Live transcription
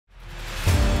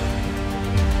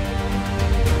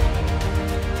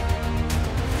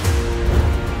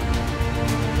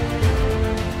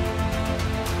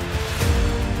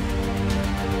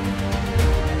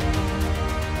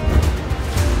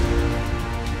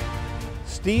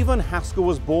Stephen Haskell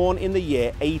was born in the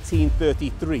year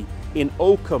 1833 in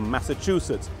Oakham,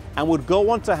 Massachusetts, and would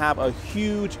go on to have a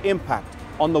huge impact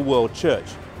on the world church.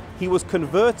 He was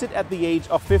converted at the age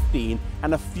of 15,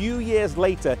 and a few years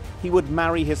later he would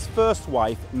marry his first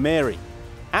wife, Mary.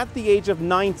 At the age of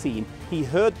 19, he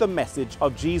heard the message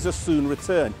of Jesus' soon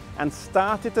return and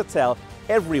started to tell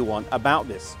everyone about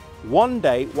this. One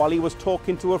day, while he was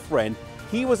talking to a friend,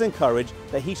 he was encouraged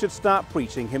that he should start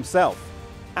preaching himself.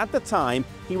 At the time,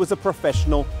 he was a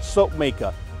professional soap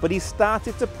maker, but he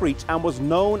started to preach and was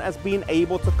known as being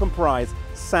able to comprise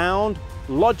sound,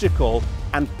 logical,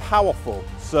 and powerful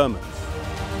sermons.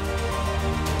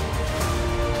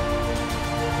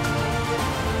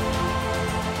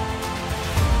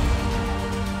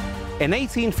 In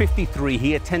 1853,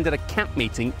 he attended a camp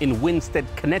meeting in Winsted,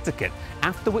 Connecticut,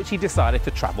 after which he decided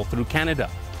to travel through Canada.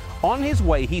 On his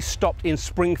way, he stopped in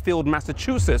Springfield,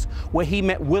 Massachusetts, where he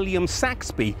met William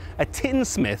Saxby, a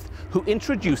tinsmith, who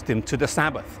introduced him to the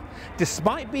Sabbath.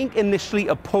 Despite being initially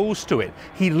opposed to it,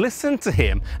 he listened to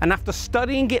him, and after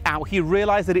studying it out, he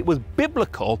realized that it was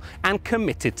biblical and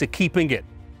committed to keeping it.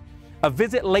 A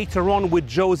visit later on with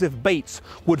Joseph Bates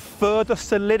would further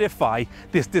solidify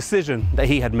this decision that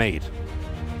he had made.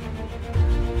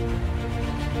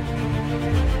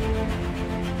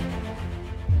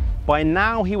 By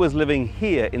now he was living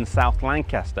here in South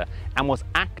Lancaster and was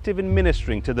active in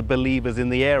ministering to the believers in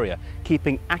the area,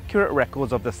 keeping accurate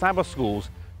records of the Sabbath schools,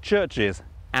 churches,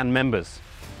 and members.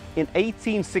 In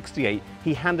 1868,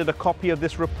 he handed a copy of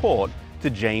this report to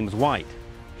James White.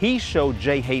 He showed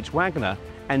J.H. Wagner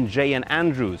and J.N.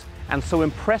 Andrews, and so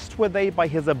impressed were they by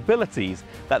his abilities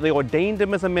that they ordained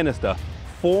him as a minister,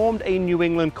 formed a New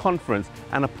England conference,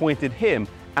 and appointed him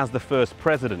as the first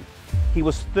president. He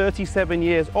was 37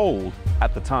 years old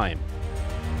at the time.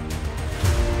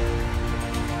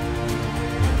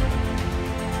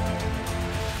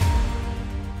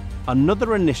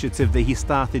 Another initiative that he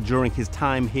started during his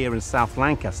time here in South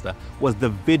Lancaster was the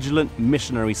Vigilant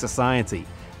Missionary Society.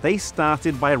 They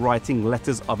started by writing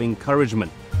letters of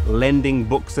encouragement, lending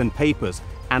books and papers,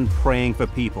 and praying for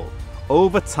people.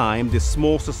 Over time, this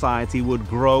small society would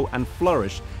grow and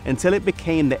flourish until it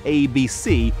became the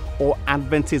ABC, or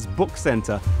Adventist Book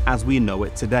Center, as we know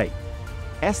it today.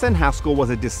 S.N. Haskell was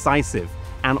a decisive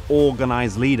and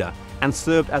organized leader and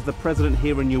served as the president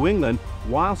here in New England,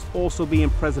 whilst also being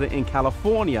president in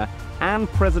California and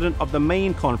president of the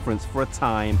main conference for a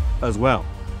time as well.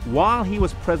 While he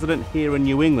was president here in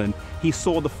New England, he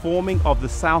saw the forming of the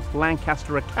South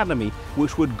Lancaster Academy,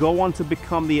 which would go on to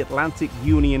become the Atlantic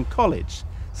Union College.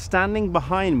 Standing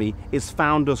behind me is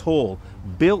Founders Hall,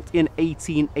 built in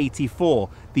 1884,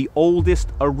 the oldest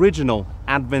original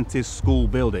Adventist school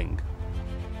building.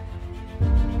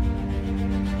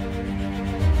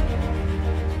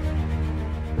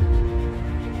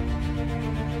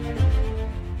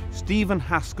 Stephen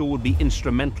Haskell would be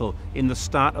instrumental in the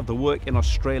start of the work in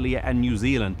Australia and New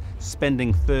Zealand,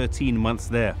 spending 13 months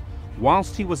there.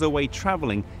 Whilst he was away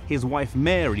traveling, his wife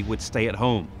Mary would stay at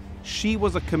home. She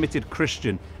was a committed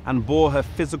Christian and bore her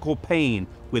physical pain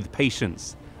with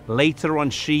patience. Later on,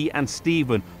 she and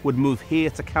Stephen would move here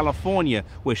to California,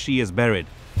 where she is buried.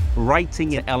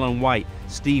 Writing in Ellen White,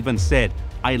 Stephen said,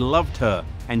 "I loved her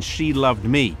and she loved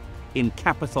me," in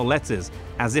capital letters,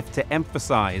 as if to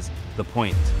emphasize the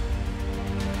point.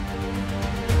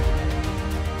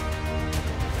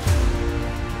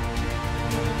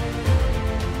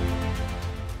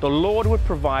 The Lord would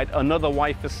provide another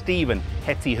wife for Stephen,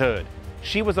 Hetty Hurd.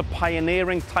 She was a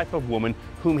pioneering type of woman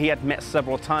whom he had met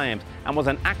several times and was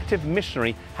an active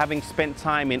missionary, having spent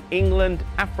time in England,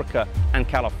 Africa, and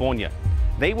California.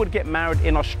 They would get married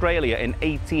in Australia in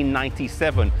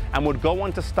 1897 and would go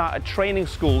on to start a training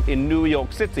school in New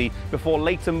York City before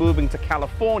later moving to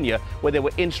California, where they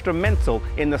were instrumental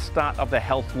in the start of the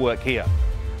health work here.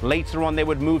 Later on, they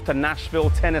would move to Nashville,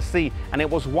 Tennessee, and it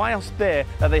was whilst there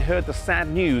that they heard the sad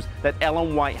news that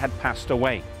Ellen White had passed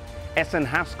away. S.N.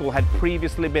 Haskell had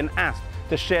previously been asked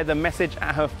to share the message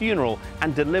at her funeral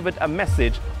and delivered a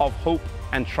message of hope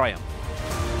and triumph.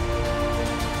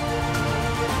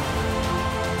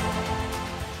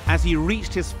 As he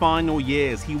reached his final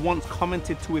years, he once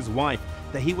commented to his wife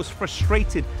that he was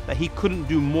frustrated that he couldn't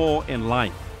do more in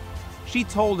life. She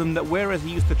told him that whereas he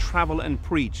used to travel and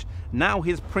preach, now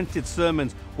his printed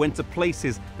sermons went to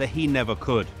places that he never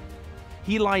could.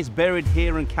 He lies buried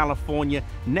here in California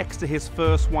next to his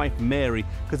first wife Mary,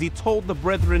 because he told the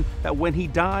brethren that when he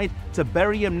died, to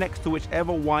bury him next to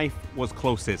whichever wife was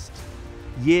closest.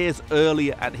 Years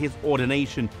earlier at his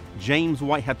ordination, James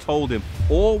White had told him,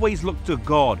 "Always look to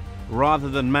God rather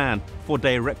than man for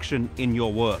direction in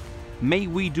your work." May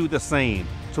we do the same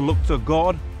to look to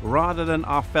God rather than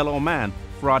our fellow man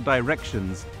for our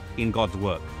directions in God's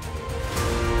work.